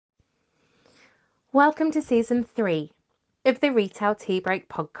Welcome to Season 3 of the Retail Tea Break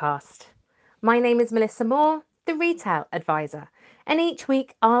podcast. My name is Melissa Moore, the Retail Advisor, and each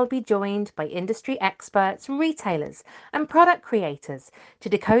week I'll be joined by industry experts, retailers, and product creators to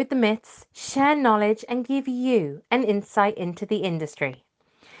decode the myths, share knowledge, and give you an insight into the industry.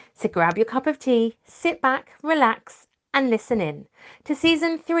 So grab your cup of tea, sit back, relax, and listen in to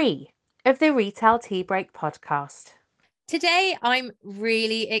Season 3 of the Retail Tea Break podcast. Today, I'm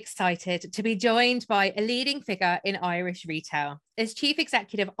really excited to be joined by a leading figure in Irish retail. As Chief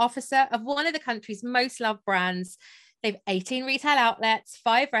Executive Officer of one of the country's most loved brands, they've 18 retail outlets,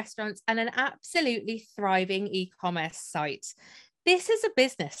 5 restaurants, and an absolutely thriving e-commerce site. This is a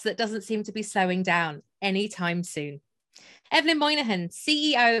business that doesn't seem to be slowing down anytime soon. Evelyn Moynihan,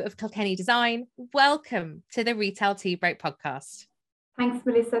 CEO of Kilkenny Design, welcome to the Retail Tea Break podcast. Thanks,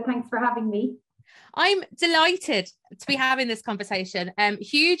 Melissa. Thanks for having me. I'm delighted to be having this conversation.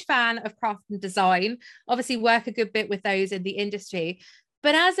 Huge fan of craft and design, obviously work a good bit with those in the industry.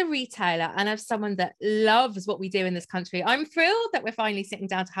 But as a retailer and as someone that loves what we do in this country, I'm thrilled that we're finally sitting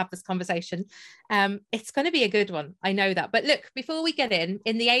down to have this conversation. It's going to be a good one. I know that. But look, before we get in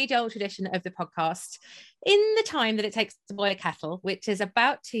the age-old tradition of the podcast, in the time that it takes to boil a kettle, which is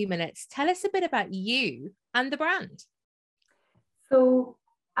about 2 minutes, tell us a bit about you and the brand. So,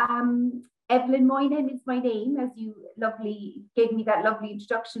 Evelyn Moynihan is my name, as you gave me that lovely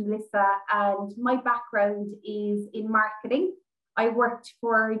introduction, Melissa. And my background is in marketing. I worked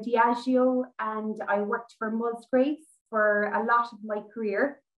for Diageo and I worked for Musgraves for a lot of my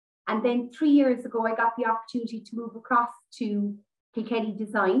career. And then 3 years ago, I got the opportunity to move across to Kilkenny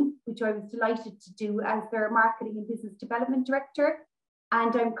Design, which I was delighted to do as their marketing and business development director.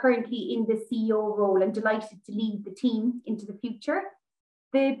 And I'm currently in the CEO role and delighted to lead the team into the future.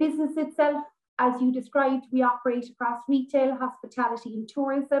 The business itself, as you described, we operate across retail, hospitality, and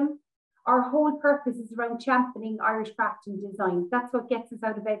tourism. Our whole purpose is around championing Irish craft and design. That's what gets us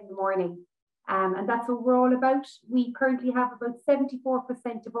out of bed in the morning. And that's what we're all about. We currently have about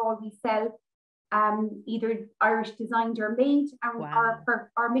 74% of all we sell, either Irish designed or made. And wow.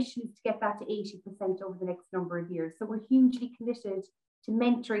 our mission is to get that to 80% over the next number of years. So we're hugely committed to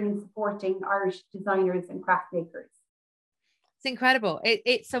mentoring and supporting Irish designers and craft makers. It's incredible.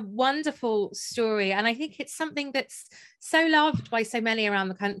 It's a wonderful story. And I think it's something that's so loved by so many around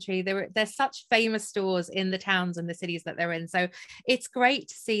the country. There's such famous stores in the towns and the cities that they're in. So it's great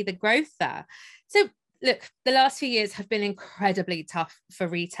to see the growth there. So look, the last few years have been incredibly tough for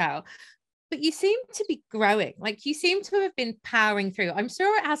retail, but you seem to be growing. Like you seem to have been powering through. I'm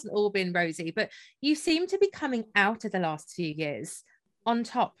sure it hasn't all been rosy, but you seem to be coming out of the last few years on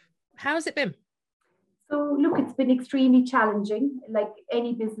top. How's it been? So look, it's been extremely challenging, like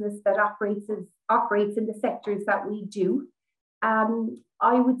any business that operates in the sectors that we do.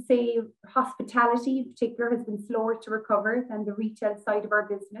 I would say hospitality in particular has been slower to recover than the retail side of our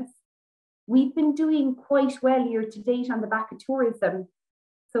business. We've been doing quite well year to date on the back of tourism.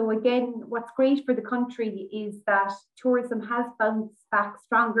 So again, what's great for the country is that tourism has bounced back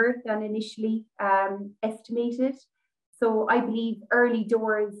stronger than initially estimated. So I believe early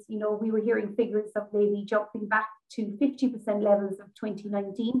doors, we were hearing figures of maybe jumping back to 50% levels of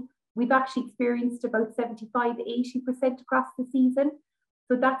 2019. We've actually experienced about 75, 80% across the season.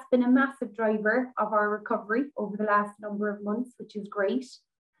 So that's been a massive driver of our recovery over the last number of months, which is great.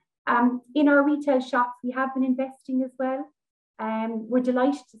 In our retail shops, we have been investing as well. We're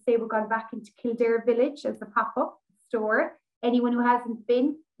delighted to say we're going back into Kildare Village as a pop-up store. Anyone who hasn't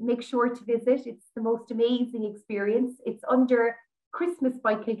been, make sure to visit. It's the most amazing experience. It's under Christmas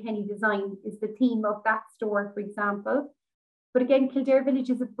by Kilkenny Design is the theme of that store, for example. But again, Kildare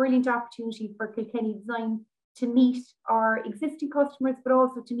Village is a brilliant opportunity for Kilkenny Design to meet our existing customers, but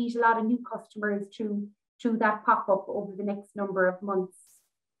also to meet a lot of new customers through that pop-up over the next number of months.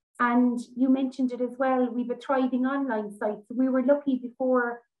 And you mentioned it as well, we have a thriving online site. So we were lucky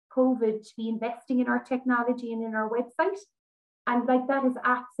before COVID to be investing in our technology and in our website. And like that has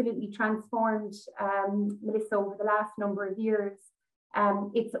absolutely transformed, Melissa, over the last number of years.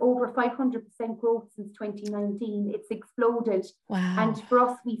 It's over 500% growth since 2019. It's exploded. Wow. And for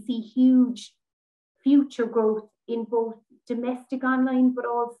us, we see huge future growth in both domestic online, but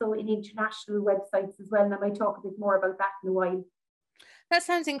also in international websites as well. And I might talk a bit more about that in a while. That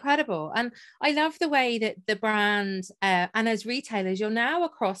sounds incredible. And I love the way that the brand and as retailers, you're now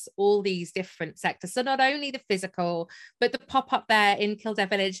across all these different sectors. So not only the physical, but the pop-up there in Kildare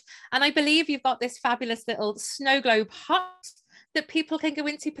Village. And I believe you've got this fabulous little snow globe hut that people can go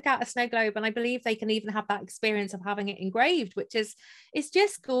into, pick out a snow globe. And I believe they can even have that experience of having it engraved, which is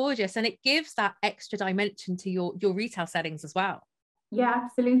just gorgeous. And it gives that extra dimension to your retail settings as well. Yeah,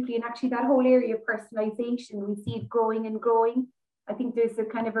 absolutely. And actually that whole area of personalization, we see it growing and growing. I think there's a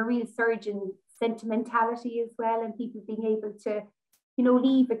kind of a real surge in sentimentality as well, and people being able to,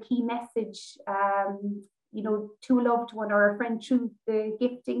 leave a key message, to a loved one or a friend through the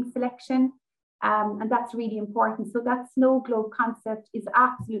gifting selection. And that's really important. So that snow globe concept is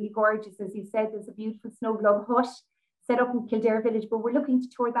absolutely gorgeous. As you said, there's a beautiful snow globe hut set up in Kildare Village, but we're looking to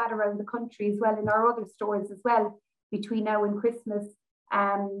tour that around the country as well in our other stores as well between now and Christmas.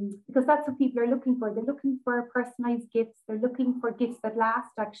 Because that's what people are looking for. They're looking for personalized gifts. They're looking for gifts that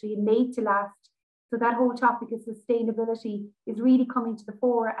last, actually, and made to last. So that whole topic of sustainability is really coming to the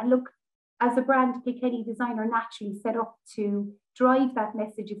fore. And look, as a brand, Kilkenny Design are naturally set up to drive that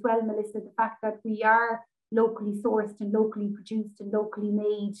message as well, Melissa. The fact that we are locally sourced and locally produced and locally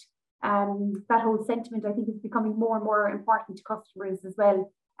made. That whole sentiment, I think, is becoming more and more important to customers as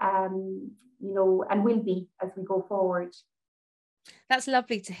well, and will be as we go forward. That's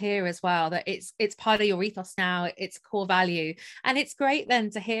lovely to hear as well, that it's part of your ethos now, it's core value. And it's great then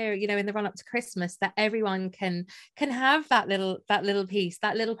to hear, in the run up to Christmas, that everyone can have that little piece,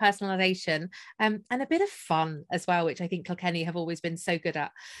 that little personalization, and a bit of fun as well, which I think Kilkenny have always been so good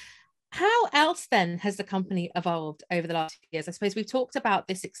at. How else then has the company evolved over the last few years? I suppose we've talked about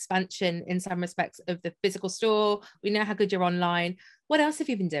this expansion in some respects of the physical store. We know how good you're online. What else have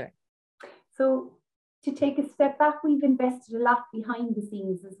you been doing? So to take a step back, we've invested a lot behind the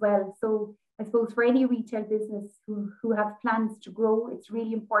scenes as well. So I suppose for any retail business who have plans to grow, it's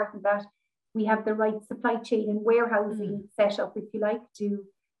really important that we have the right supply chain and warehousing set up, if you like, to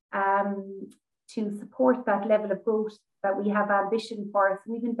support that level of growth that we have ambition for.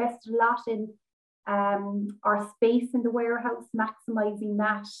 So we've invested a lot in our space in the warehouse, maximising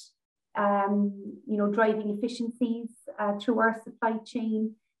that, driving efficiencies through our supply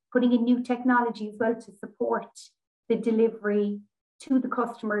chain, putting in new technology as well to support the delivery to the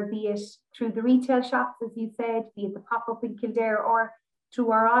customer, be it through the retail shops, as you said, be it the pop-up in Kildare, or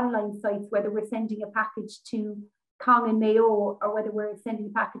through our online sites, whether we're sending a package to Kong and Mayo, or whether we're sending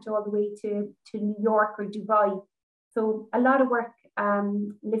a package all the way to New York or Dubai. So a lot of work,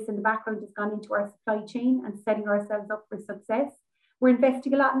 Melissa, in the background has gone into our supply chain and setting ourselves up for success. We're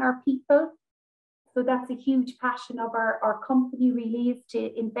investing a lot in our people. So that's a huge passion of our company, really, is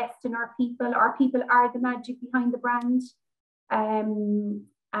to invest in our people. Our people are the magic behind the brand. And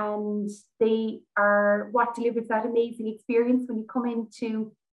they are what delivers that amazing experience when you come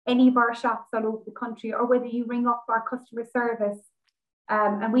into any of our shops all over the country, or whether you ring up our customer service.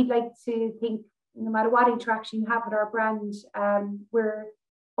 And we'd like to think, no matter what interaction you have with our brand, we're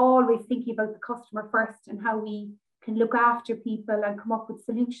always thinking about the customer first and how we can look after people and come up with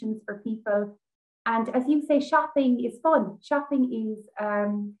solutions for people. And as you say, shopping is fun. Shopping is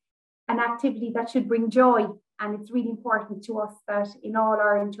an activity that should bring joy. And it's really important to us that in all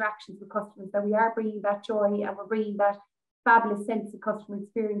our interactions with customers, that we are bringing that joy and we're bringing that fabulous sense of customer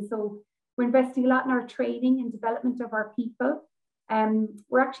experience. So we're investing a lot in our training and development of our people.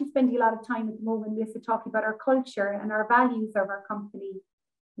 We're actually spending a lot of time at the moment, Melissa, talking about our culture and our values of our company,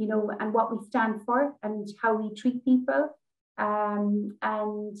 and what we stand for and how we treat people. And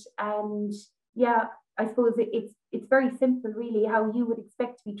yeah, I suppose it's very simple, really. How you would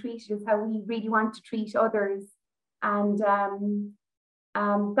expect to be treated is how we really want to treat others. And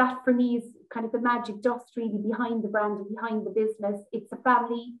that for me is kind of the magic dust really behind the brand and behind the business. It's a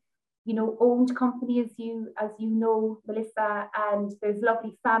family, owned company, as you know, Melissa, and there's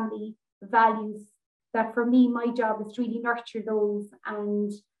lovely family values that for me, my job is to really nurture those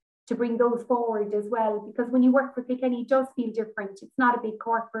and to bring those forward as well. Because when you work for Kilkenny, it does feel different. It's not a big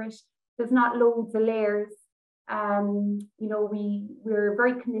corporate. There's not loads of layers. We're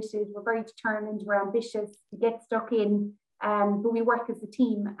very committed, we're very determined, we're ambitious, we get stuck in, but we work as a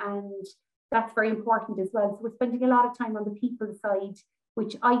team, and that's very important as well. So we're spending a lot of time on the people side,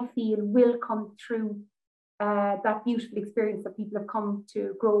 which I feel will come through that beautiful experience that people have come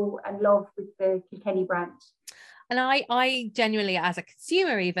to grow and love with the Kilkenny brand. And I genuinely, as a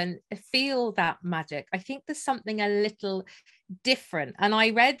consumer even, feel that magic. I think there's something a little different. And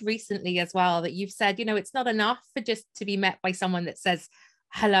I read recently as well that you've said, it's not enough for just to be met by someone that says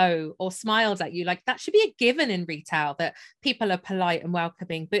hello or smiles at you. Like, that should be a given in retail, that people are polite and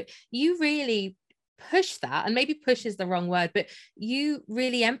welcoming. But you really push that, and maybe push is the wrong word, but you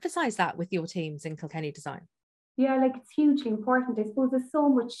really emphasize that with your teams in Kilkenny Design. Yeah, like, it's hugely important. I suppose there's so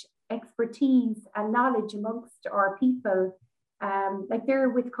much expertise and knowledge amongst our people. Like, they're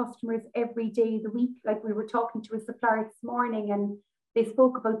with customers every day of the week. Like, we were talking to a supplier this morning and they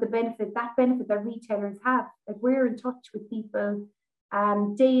spoke about the benefit that retailers have. Like, we're in touch with people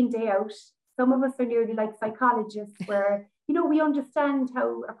day in, day out. Some of us are nearly like psychologists where, you know, we understand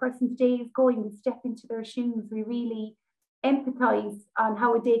how a person's day is going. We step into their shoes. We really empathize on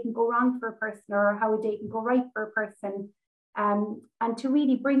how a day can go wrong for a person or how a day can go right for a person. And to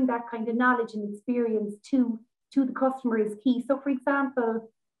really bring that kind of knowledge and experience to the customer is key. So, for example,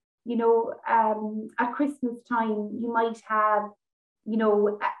 you know, at Christmas time, you might have, you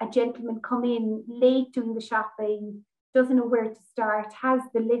know, a gentleman come in late doing the shopping, doesn't know where to start, has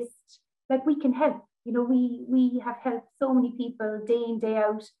the list. Like, we can help. You know, we have helped so many people day in, day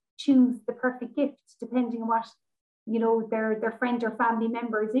out choose the perfect gift, depending on what, you know, their friend or family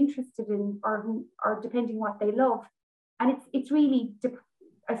member is interested in, or depending on what they love. And it's really,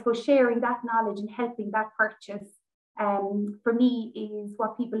 I suppose, sharing that knowledge and helping that purchase, for me, is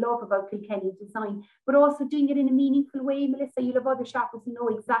what people love about Kilkenny Design. But also doing it in a meaningful way, Melissa. You'll have other shoppers who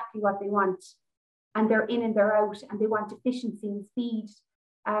know exactly what they want, and they're in and they're out, and they want efficiency and speed.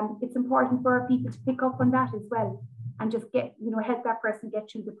 It's important for our people to pick up on that as well, and just get, you know, help that person get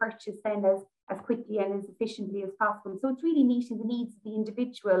through the purchase then as quickly and as efficiently as possible. So it's really meeting the needs of the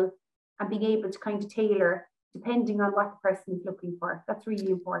individual and being able to kind of tailor depending on what the person is looking for. That's really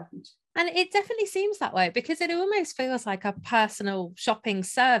important. And it definitely seems that way, because it almost feels like a personal shopping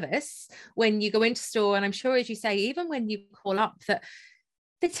service when you go into store. And I'm sure, as you say, even when you call up, that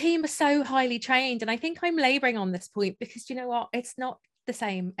the team are so highly trained. And I think I'm laboring on this point because, you know what, it's not the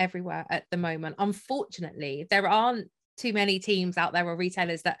same everywhere at the moment. Unfortunately, there aren't too many teams out there or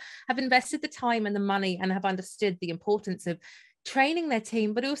retailers that have invested the time and the money and have understood the importance of training their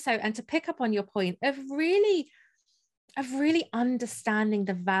team, but also, and to pick up on your point, of really understanding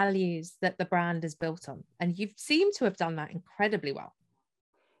the values that the brand is built on. And you seem to have done that incredibly well.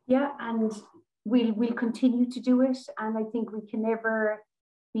 Yeah, and we'll continue to do it. And I think we can never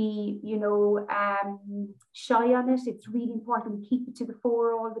be, you know, shy on it. It's really important we keep it to the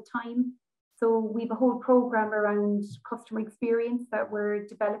fore all the time. So we have a whole program around customer experience that we're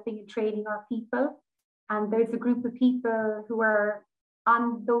developing and training our people. And there's a group of people who are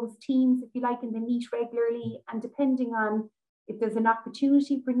on those teams, if you like, and they meet regularly. And depending on if there's an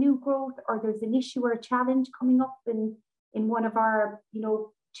opportunity for new growth, or there's an issue or a challenge coming up in one of our, you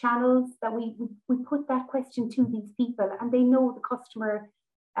know, channels, that we put that question to these people, and they know the customer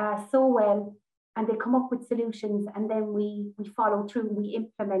so well, and they come up with solutions, and then we follow through, we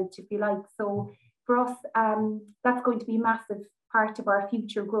implement, if you like. So for us, that's going to be a massive part of our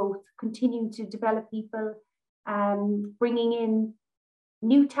future growth, continuing to develop people, bringing in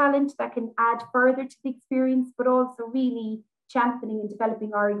new talent that can add further to the experience, but also really championing and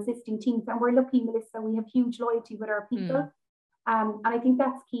developing our existing teams. And we're lucky, Melissa, we have huge loyalty with our people. And I think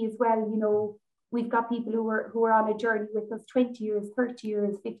that's key as well. You know, we've got people who are on a journey with us 20 years, 30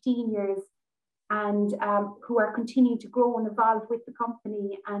 years, 15 years, and who are continuing to grow and evolve with the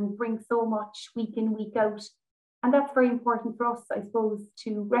company and bring so much week in, week out. And that's very important for us, I suppose,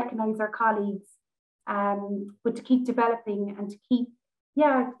 to recognise our colleagues, but to keep developing and to keep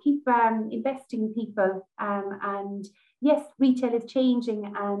investing in people. And yes, retail is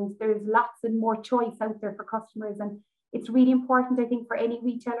changing, and there's lots and more choice out there for customers. And it's really important, I think, for any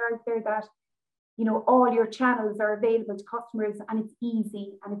retailer out there that, you know, all your channels are available to customers, and it's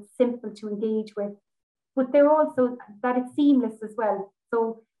easy and it's simple to engage with. But they're also that it's seamless as well.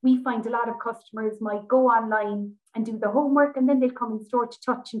 So we find a lot of customers might go online and do the homework, and then they'll come in store to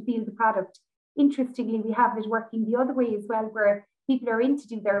touch and feel the product. Interestingly, we have it working the other way as well, where people are in to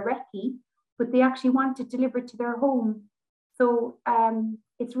do their recce, but they actually want it delivered to their home. So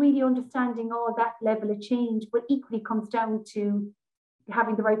it's really understanding all that level of change, but equally comes down to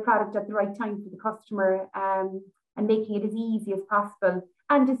having the right product at the right time for the customer, and making it as easy as possible.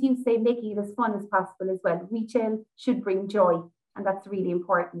 And as you say, making it as fun as possible as well. Retail should bring joy, and that's a really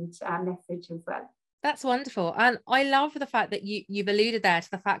important message as well. That's wonderful. And I love the fact that you've alluded there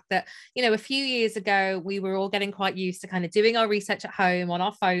to the fact that, you know, a few years ago, we were all getting quite used to kind of doing our research at home on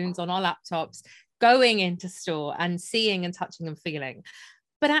our phones, on our laptops, going into store and seeing and touching and feeling.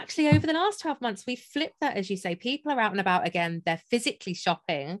 But actually, over the last 12 months, we flipped that, as you say. People are out and about again. They're physically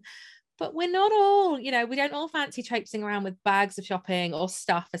shopping, but we're not all, you know, we don't all fancy traipsing around with bags of shopping or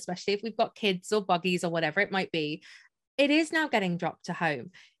stuff, especially if we've got kids or buggies or whatever it might be. It is now getting dropped to home.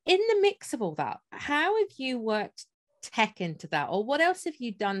 In the mix of all that, how have you worked tech into that, or what else have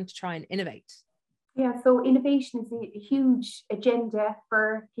you done to try and innovate? Yeah, so innovation is a huge agenda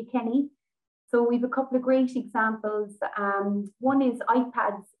for Kilkenny. So we have a couple of great examples. One is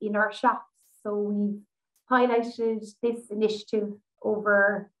iPads in our shops. So we've highlighted this initiative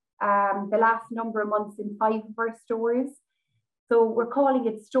over the last number of months in 5 of our stores. So we're calling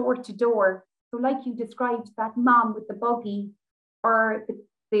it store to door. So like you described, that mom with the buggy, or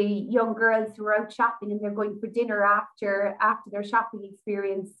the young girls who are out shopping and they're going for dinner after their shopping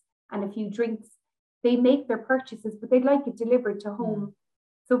experience and a few drinks, they make their purchases, but they'd like it delivered to home.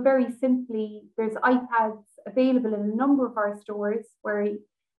 So very simply, there's iPads available in a number of our stores where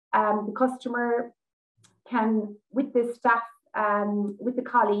the customer can, with the staff, with the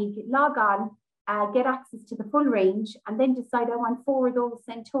colleague, log on, get access to the full range, and then decide, I want 4 of those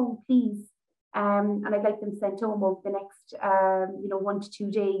sent home, please. And I'd like them sent home over the next, 1 to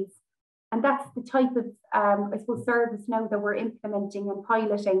 2 days. And that's the type of, I suppose, service now that we're implementing and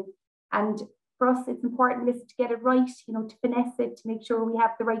piloting. And for us, it's important, Melissa, to get it right, to finesse it, to make sure we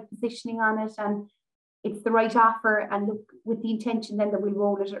have the right positioning on it and it's the right offer, and look, with the intention then that we'll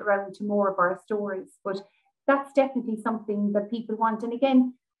roll it around to more of our stores. But that's definitely something that people want. And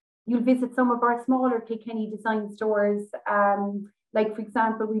again, you'll visit some of our smaller Kilkenny Design stores. Like, for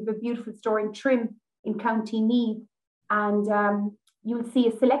example, we have a beautiful store in Trim in County Meath, and you'll see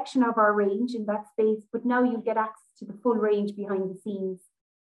a selection of our range in that space, but now you'll get access to the full range behind the scenes.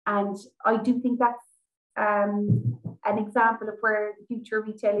 And I do think that's an example of where the future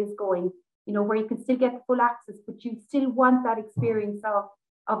retail is going, where you can still get the full access, but you still want that experience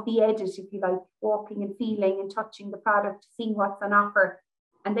of the edit, if you like, walking and feeling and touching the product, seeing what's on offer.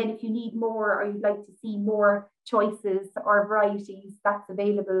 And then if you need more, or you'd like to see more choices or varieties, that's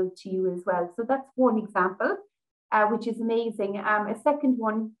available to you as well. So that's one example, which is amazing. A second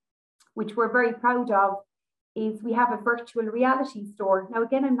one, which we're very proud of, is we have a virtual reality store. Now,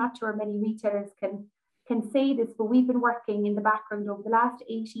 again, I'm not sure many retailers can say this, but we've been working in the background over the last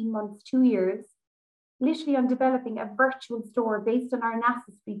 18 months, 2 years, literally on developing a virtual store based on our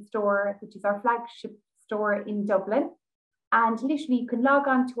Nassau Street store, which is our flagship store in Dublin. And literally you can log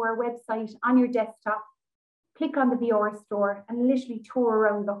on to our website on your desktop, click on the VR store, and literally tour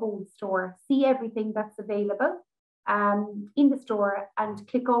around the whole store, see everything that's available in the store, and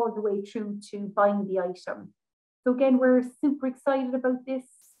click all the way through to buying the item. So again, we're super excited about this.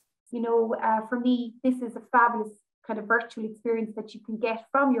 For me, this is a fabulous kind of virtual experience that you can get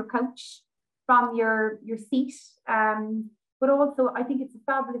from your couch, from your seat. But also, I think it's a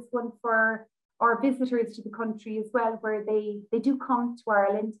fabulous one for our visitors to the country as well, where they do come to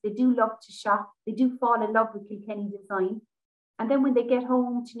Ireland, they do love to shop, they do fall in love with Kilkenny Design. And then when they get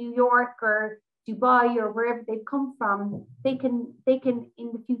home to New York or Dubai or wherever they've come from, they can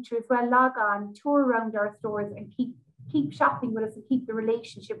in the future as well log on, tour around our stores, and keep shopping with us and keep the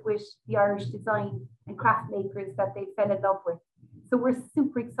relationship with the Irish design and craft makers that they fell in love with. So we're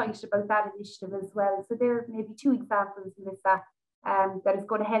super excited about that initiative as well. So there are maybe 2 examples, Melissa, that is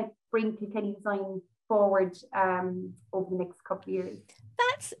going to help bring Kilkenny Design forward over the next couple of years.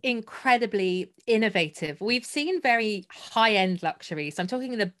 That's incredibly innovative. We've seen very high-end luxury, so I'm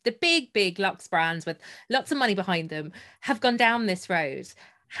talking the big luxe brands with lots of money behind them, have gone down this road.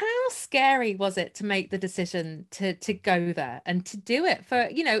 How scary was it to make the decision to go there and to do it for,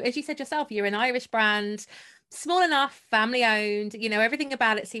 as you said yourself, you're an Irish brand, small enough, family owned, everything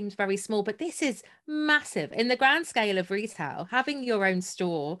about it seems very small, but this is massive in the grand scale of retail. Having your own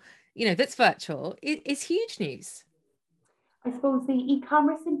store, that's virtual is huge news. I suppose the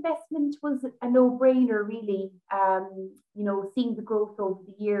e-commerce investment was a no-brainer, really. Seeing the growth over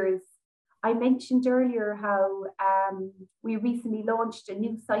the years. I mentioned earlier how we recently launched a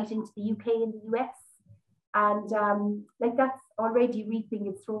new site into the UK and the US, and that's already reaping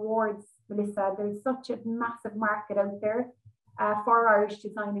its rewards, Melissa. There's such a massive market out there for Irish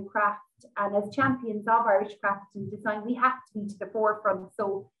design and craft, and as champions of Irish craft and design, we have to be to the forefront.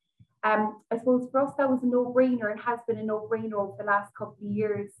 So I suppose for us that was a no-brainer, and has been a no-brainer over the last couple of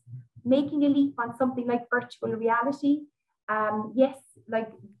years. Making a leap on something like virtual reality, yes,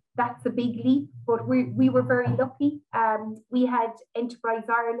 that's a big leap, but we were very lucky. We had Enterprise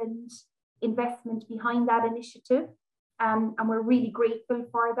Ireland investment behind that initiative, and we're really grateful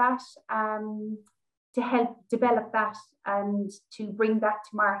for that, to help develop that and to bring that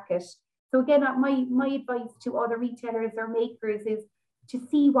to market. So again, my advice to other retailers or makers is to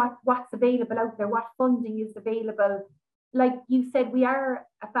see what's available out there, what funding is available. Like you said, we are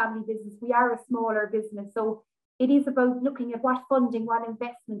a family business, we are a smaller business, so it is about looking at what funding, what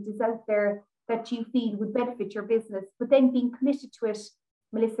investment is out there that you feel would benefit your business, but then being committed to it,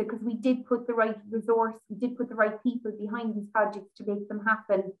 Melissa, because we did put the right resource, we did put the right people behind these projects to make them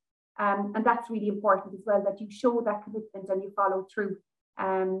happen. And that's really important as well, that you show that commitment and you follow through.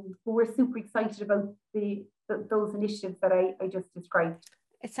 But we're super excited about those initiatives that I just described.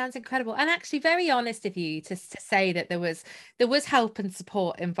 It sounds incredible, and actually very honest of you to say that there was help and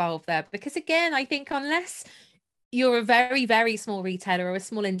support involved there, because again, I think unless you're a very, very small retailer or a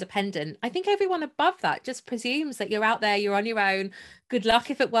small independent, I think everyone above that just presumes that you're out there, you're on your own. Good luck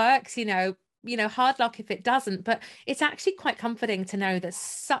if it works, hard luck if it doesn't. But it's actually quite comforting to know that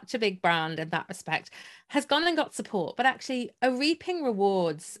such a big brand in that respect has gone and got support, but actually are reaping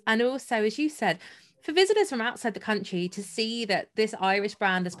rewards. And also, as you said, for visitors from outside the country to see that this Irish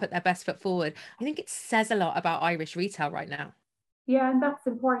brand has put their best foot forward, I think it says a lot about Irish retail right now. Yeah, and that's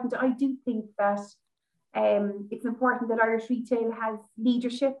important. I do think that it's important that Irish retail has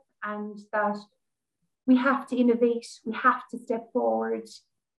leadership and that we have to innovate, we have to step forward.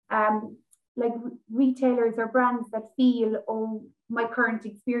 Like retailers or brands that feel, oh, my current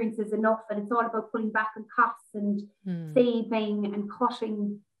experience is enough, and it's all about pulling back on costs and saving and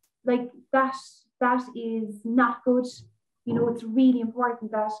cutting, like that is not good. It's really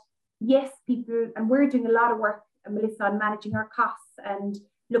important that, yes, people, and we're doing a lot of work, Melissa, on managing our costs and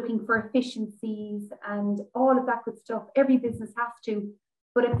looking for efficiencies and all of that good stuff. Every business has to,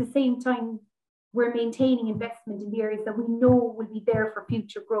 but at the same time, we're maintaining investment in the areas that we know will be there for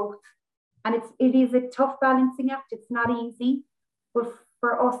future growth. And it is a tough balancing act. It's not easy, but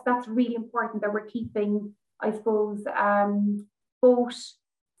for us, that's really important that we're keeping, I suppose, both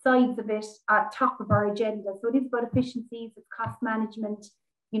sides of it at top of our agenda. So it is about efficiencies, it's cost management,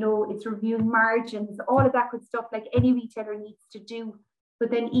 it's reviewing margins, all of that good stuff like any retailer needs to do. But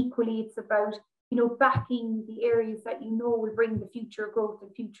then equally, it's about, backing the areas that will bring the future growth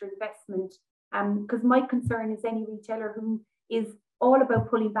and future investment. Because my concern is any retailer who is all about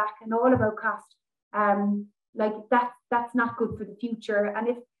pulling back and all about cost, like that's not good for the future. And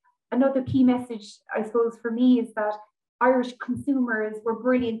if another key message, I suppose, for me is that Irish consumers were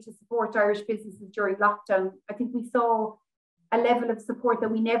brilliant to support Irish businesses during lockdown. I think we saw a level of support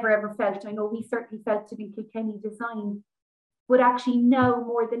that we never ever felt. I know we certainly felt it in Kilkenny Design, but actually now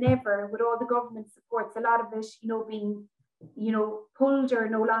more than ever, with all the government supports, a lot of it, being pulled or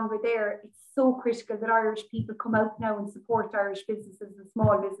no longer there, it's so critical that Irish people come out now and support Irish businesses and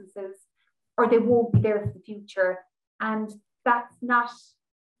small businesses, or they won't be there for the future. And that's not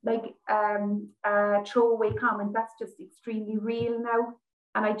like a throwaway comment, that's just extremely real now.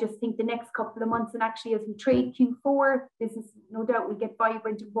 And I just think the next couple of months, and actually as we trade Q4, business no doubt will get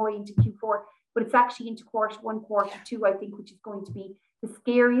vibrant and buoyant into Q4, but it's actually into quarter one, quarter two, I think, which is going to be the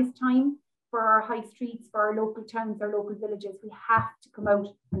scariest time for our high streets, for our local towns, our local villages. We have to come out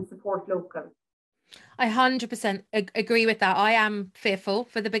and support local. I 100% agree with that. I am fearful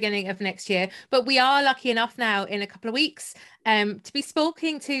for the beginning of next year, but we are lucky enough now in a couple of weeks to be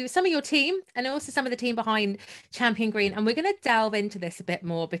speaking to some of your team and also some of the team behind Champion Green. And we're going to delve into this a bit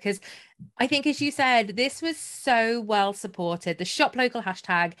more because I think, as you said, this was so well supported. The Shop Local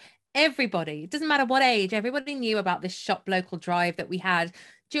hashtag, everybody, it doesn't matter what age, everybody knew about this Shop Local drive that we had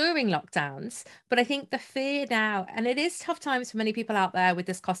during lockdowns. But I think the fear now, and it is tough times for many people out there with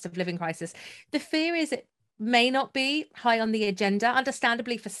this cost of living crisis, the fear is it may not be high on the agenda,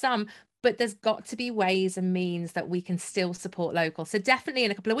 understandably for some, but there's got to be ways and means that we can still support local. So definitely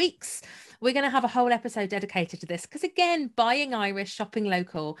in a couple of weeks, we're going to have a whole episode dedicated to this, because again, buying Irish, shopping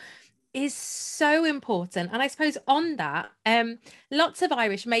local is so important. And I suppose on that, lots of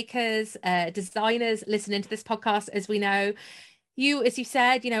Irish makers, designers listening to this podcast, as we know. You, as you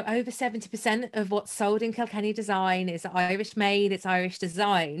said, over 70% of what's sold in Kilkenny Design is Irish made, it's Irish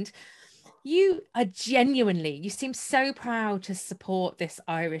designed. You are genuinely, you seem so proud to support this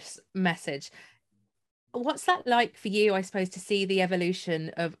Irish message. What's that like for you, I suppose, to see the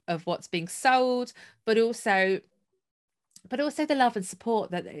evolution of what's being sold, but also the love and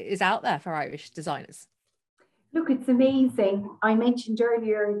support that is out there for Irish designers? Look, it's amazing. I mentioned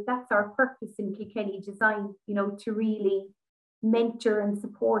earlier, that's our purpose in Kilkenny Design, to really mentor and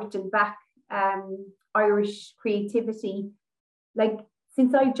support and back Irish creativity. Like,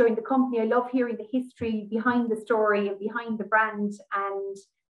 since I joined the company, I love hearing the history behind the story and behind the brand. And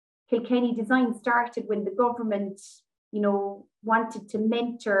Kilkenny Design started when the government, wanted to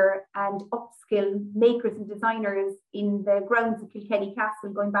mentor and upskill makers and designers in the grounds of Kilkenny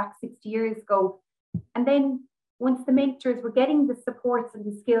Castle going back 60 years ago. And then once the mentors were getting the supports and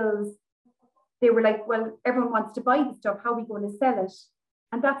the skills, they were like, well, everyone wants to buy the stuff. How are we going to sell it?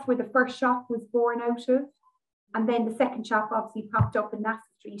 And that's where the first shop was born out of. And then the second shop obviously popped up in Nassau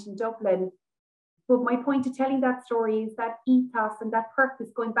Street in Dublin. But my point of telling that story is that ethos and that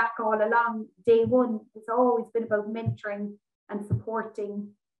purpose going back all along, day one, has always been about mentoring and supporting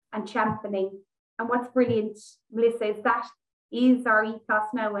and championing. And what's brilliant, Melissa, is that is our ethos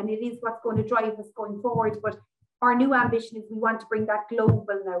now, and it is what's going to drive us going forward. But our new ambition is we want to bring that global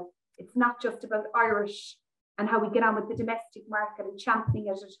now. It's not just about Irish and how we get on with the domestic market and championing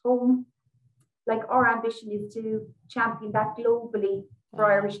it at home. like our ambition is to champion that globally for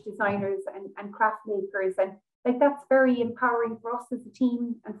Irish designers and craft makers. And like, that's very empowering for us as a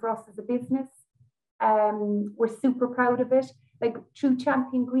team and for us as a business. We're super proud of it. Like through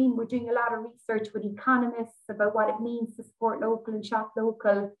Champion Green, we're doing a lot of research with economists about what it means to support local and shop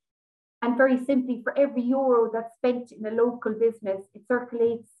local. And very simply, for every euro that's spent in a local business, it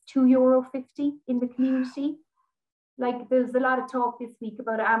circulates €2.50 in the community. Like there's a lot of talk this week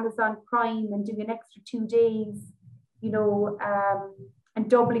about Amazon Prime and doing an extra 2 days, and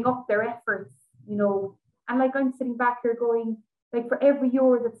doubling up their efforts, And like I'm sitting back here going, like for every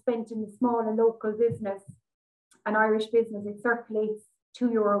euro that's spent in a small and local business, an Irish business, it circulates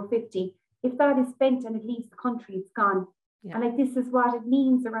 €2.50. If that is spent and it leaves the country, it's gone. Yeah. And like this is what it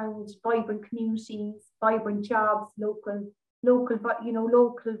means around vibrant communities, vibrant jobs, local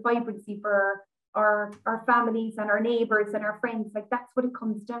vibrancy for our families and our neighbours and our friends. Like that's what it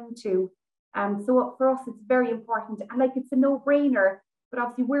comes down to. So for us, it's very important, and like it's a no-brainer. But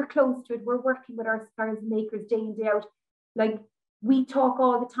obviously, we're close to it. We're working with our suppliers and makers day in, day out. Like we talk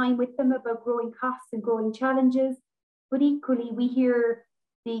all the time with them about growing costs and growing challenges, but equally we hear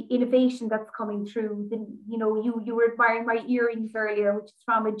the innovation that's coming through. You were admiring my earrings earlier, which is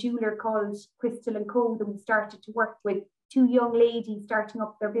from a jeweler called Crystal and Co. that we started to work with, 2 young ladies starting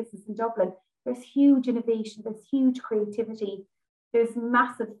up their business in Dublin. There's huge innovation, there's huge creativity, there's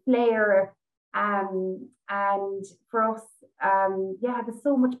massive flair, and for us, there's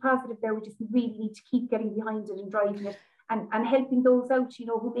so much positive there. We just really need to keep getting behind it and driving it, and helping those out,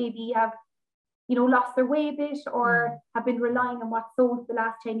 who maybe have lost their way a bit or have been relying on what's sold for the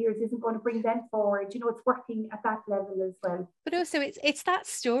last 10 years isn't going to bring them forward. It's working at that level as well. But also it's that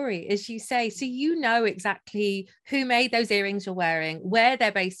story, as you say, so exactly who made those earrings you're wearing, where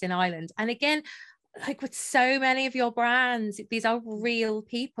they're based in Ireland. And again, like with so many of your brands, these are real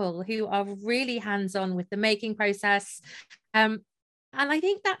people who are really hands-on with the making process. And I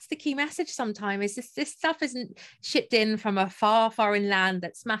think that's the key message sometimes, is this stuff isn't shipped in from a far foreign land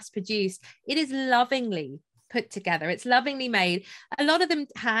that's mass produced. It is lovingly put together. It's lovingly made. A lot of them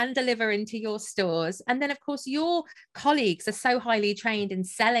hand deliver into your stores. And then, of course, your colleagues are so highly trained in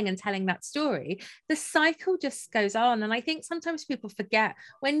selling and telling that story. The cycle just goes on. And I think sometimes people forget,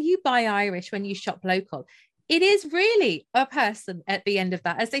 when you buy Irish, when you shop local, it is really a person at the end of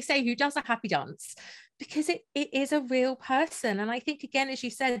that, as they say, who does a happy dance, because it is a real person. And I think, again, as you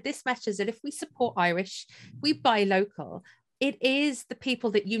said, this matters, that if we support Irish, we buy local, it is the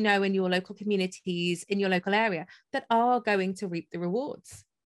people that in your local communities, in your local area, that are going to reap the rewards.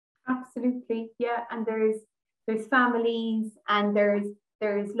 Absolutely, yeah. And there's families, and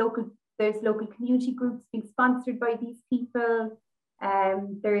there's local community groups being sponsored by these people.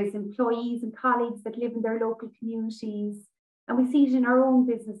 There's employees and colleagues that live in their local communities, and we see it in our own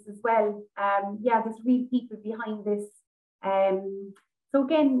business as well. There's real people behind this. So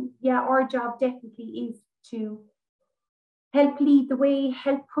again, our job definitely is to help lead the way,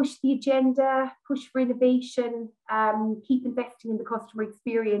 help push the agenda, push for innovation, keep investing in the customer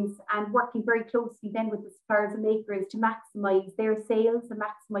experience, and working very closely then with the suppliers and makers to maximise their sales and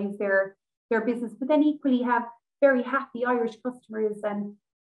maximise their business, but then equally have very happy Irish customers, and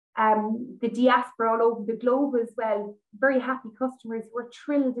the diaspora all over the globe as well. Very happy customers who are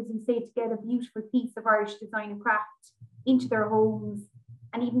thrilled, as you say, to get a beautiful piece of Irish design and craft into their homes,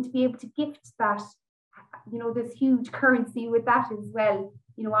 and even to be able to gift that. There's huge currency with that as well,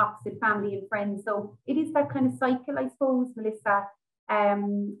 opposite family and friends. So it is that kind of cycle, I suppose, Melissa,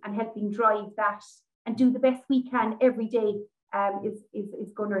 and helping drive that and do the best we can every day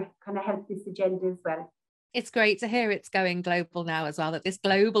is going to kind of help this agenda as well. It's great to hear it's going global now as well, that this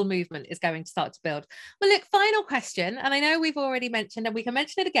global movement is going to start to build. Well, look, final question, and I know we've already mentioned, and we can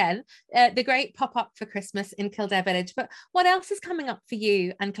mention it again, the great pop-up for Christmas in Kildare Village, but what else is coming up for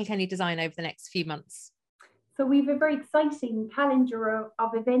you and Kilkenny Design over the next few months? So we have a very exciting calendar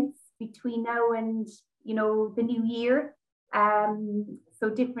of events between now and, the new year. So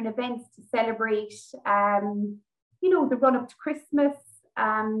different events to celebrate, the run up to Christmas,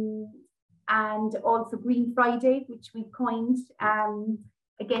 and also Green Friday, which we've coined,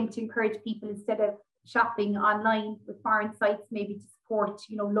 again, to encourage people, instead of shopping online with foreign sites, maybe to support,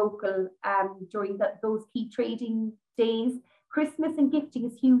 local during those key trading days. Christmas and gifting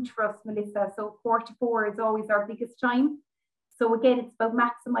is huge for us, Melissa. So Q4 is always our biggest time. So again, it's about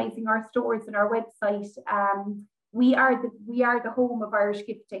maximising our stores and our website. We are the home of Irish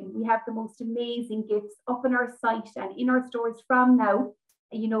gifting. We have the most amazing gifts up on our site and in our stores from now.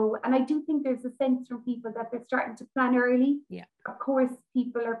 And I do think there's a sense from people that they're starting to plan early. Yeah. Of course,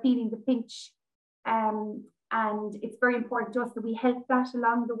 people are feeling the pinch, and it's very important to us that we help that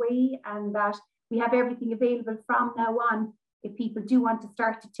along the way, and that we have everything available from now on if people do want to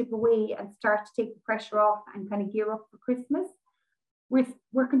start to tip away and start to take the pressure off and kind of gear up for Christmas.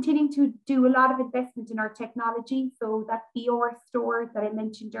 We're continuing to do a lot of investment in our technology. So that VR store that I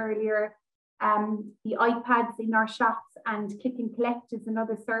mentioned earlier, the iPads in our shops, and click and collect is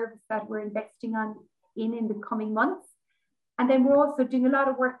another service that we're investing on in the coming months. And then we're also doing a lot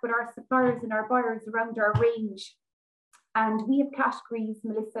of work with our suppliers and our buyers around our range. And we have categories,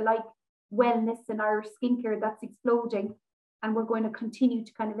 Melissa, like wellness and Irish skincare that's exploding. And we're going to continue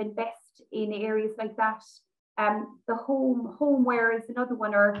to kind of invest in areas like that. The homeware is another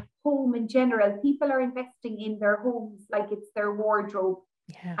one, or home in general. People are investing in their homes like it's their wardrobe.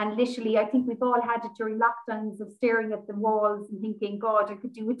 Yeah. And literally, I think we've all had it during lockdowns of staring at the walls and thinking, God, I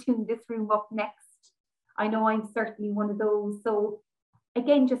could do with doing this room up next. I know I'm certainly one of those. So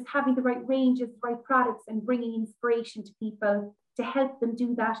again, just having the right ranges, the right products, and bringing inspiration to people to help them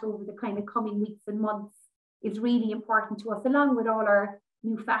do that over the kind of coming weeks and months is really important to us, along with all our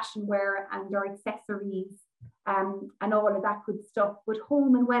new fashion wear and our accessories and all of that good stuff. But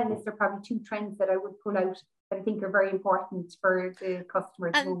home and wellness are probably two trends that I would pull out that I think are very important for the customer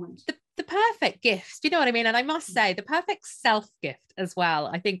at the moment. The perfect gift, you know what I mean? And I must say, the perfect self gift as well.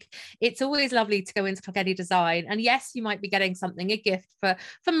 I think it's always lovely to go into Kilkenny Design. And yes, you might be getting something, a gift for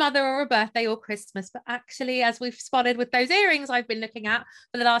mother or a birthday or Christmas. But actually, as we've spotted with those earrings I've been looking at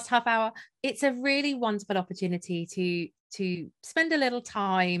for the last half hour, it's a really wonderful opportunity to spend a little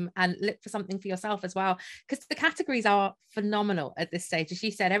time and look for something for yourself as well, because the categories are phenomenal at this stage. As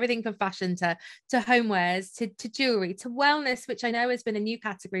you said, everything from fashion to homewares to jewelry to wellness, which I know has been a new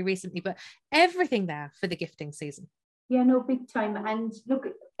category recently, but everything there for the gifting season. Yeah, no, big time. And look,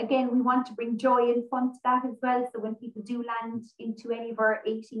 again, we want to bring joy and fun to that as well. So when people do land into any of our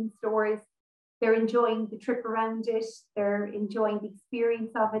 18 stores, they're enjoying the trip around it, they're enjoying the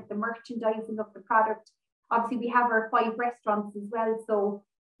experience of it, the merchandising of the product. Obviously, we have our 5 restaurants as well, so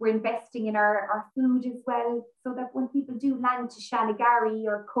we're investing in our food as well, so that when people do land to Shanagarry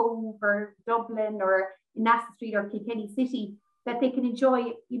or Cove or Dublin or in Nassau Street or Kilkenny City, that they can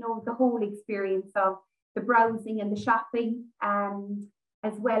enjoy, you know, the whole experience of the browsing and the shopping,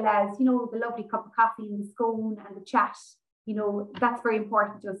 as well as, you know, the lovely cup of coffee and the scone and the chat. You know, that's very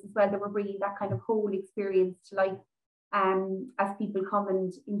important to us as well, that we're bringing that kind of whole experience to life as people come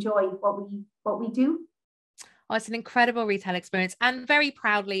and enjoy what we do. Oh, it's an incredible retail experience, and very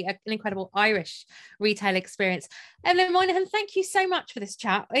proudly an incredible Irish retail experience. Evelyn Moynihan, thank you so much for this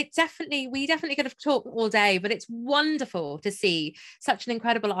chat. We definitely could have talked all day, but it's wonderful to see such an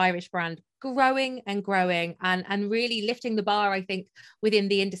incredible Irish brand growing and growing and really lifting the bar, I think, within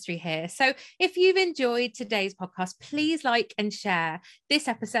the industry here. So if you've enjoyed today's podcast, please like and share this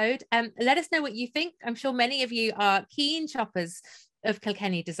episode. Let us know what you think. I'm sure many of you are keen shoppers of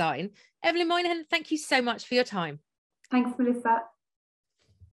Kilkenny Design. Evelyn Moynihan, thank you so much for your time. Thanks, Melissa.